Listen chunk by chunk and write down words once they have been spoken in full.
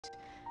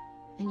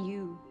And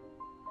you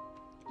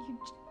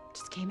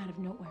just came out of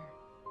nowhere.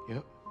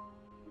 Yep.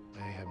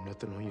 I ain't have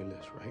nothing on your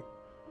list, right?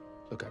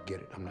 Look, I get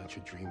it. I'm not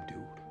your dream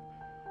dude.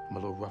 I'm a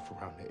little rough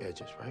around the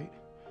edges, right?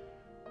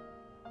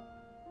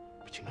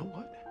 But you know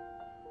what?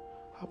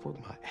 I've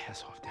worked my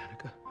ass off,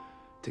 Danica,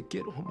 to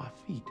get on my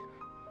feet,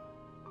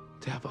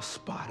 to have a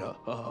spot,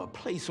 a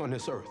place on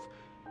this earth.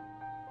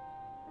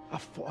 I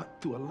fought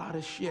through a lot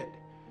of shit,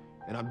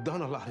 and I've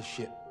done a lot of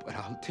shit, but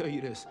I'll tell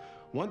you this,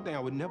 one thing I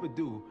would never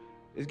do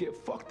is get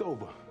fucked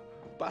over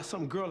by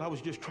some girl I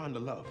was just trying to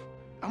love.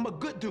 I'm a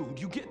good dude,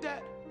 you get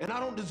that? And I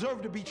don't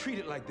deserve to be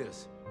treated like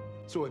this.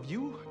 So if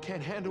you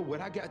can't handle what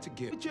I got to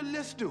give, get your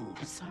list, dude.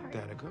 I'm sorry.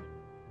 Danica,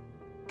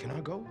 can I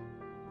go?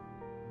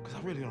 Because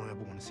I really don't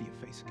ever want to see your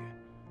face again.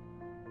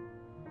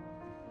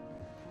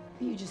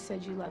 You just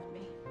said you loved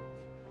me.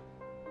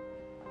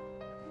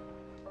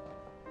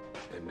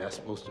 And that's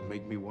supposed to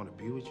make me want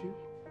to be with you?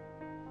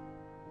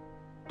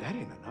 That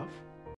ain't enough.